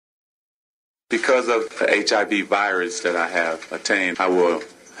Because of the HIV virus that I have attained, I will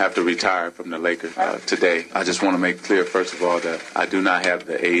have to retire from the Lakers today. I just want to make clear, first of all, that I do not have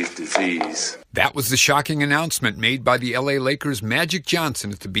the AIDS disease. That was the shocking announcement made by the LA Lakers' Magic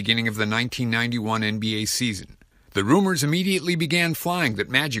Johnson at the beginning of the 1991 NBA season. The rumors immediately began flying that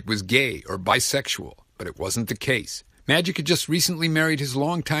Magic was gay or bisexual, but it wasn't the case. Magic had just recently married his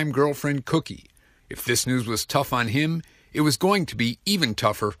longtime girlfriend, Cookie. If this news was tough on him, it was going to be even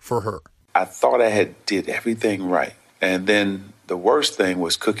tougher for her. I thought I had did everything right. And then the worst thing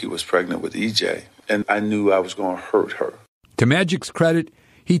was Cookie was pregnant with EJ, and I knew I was going to hurt her. To Magic's credit,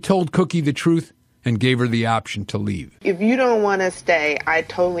 he told Cookie the truth and gave her the option to leave. If you don't want to stay, I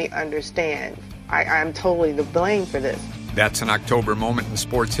totally understand. I'm totally to blame for this. That's an October moment in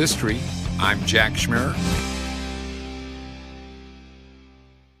sports history. I'm Jack Schmerer.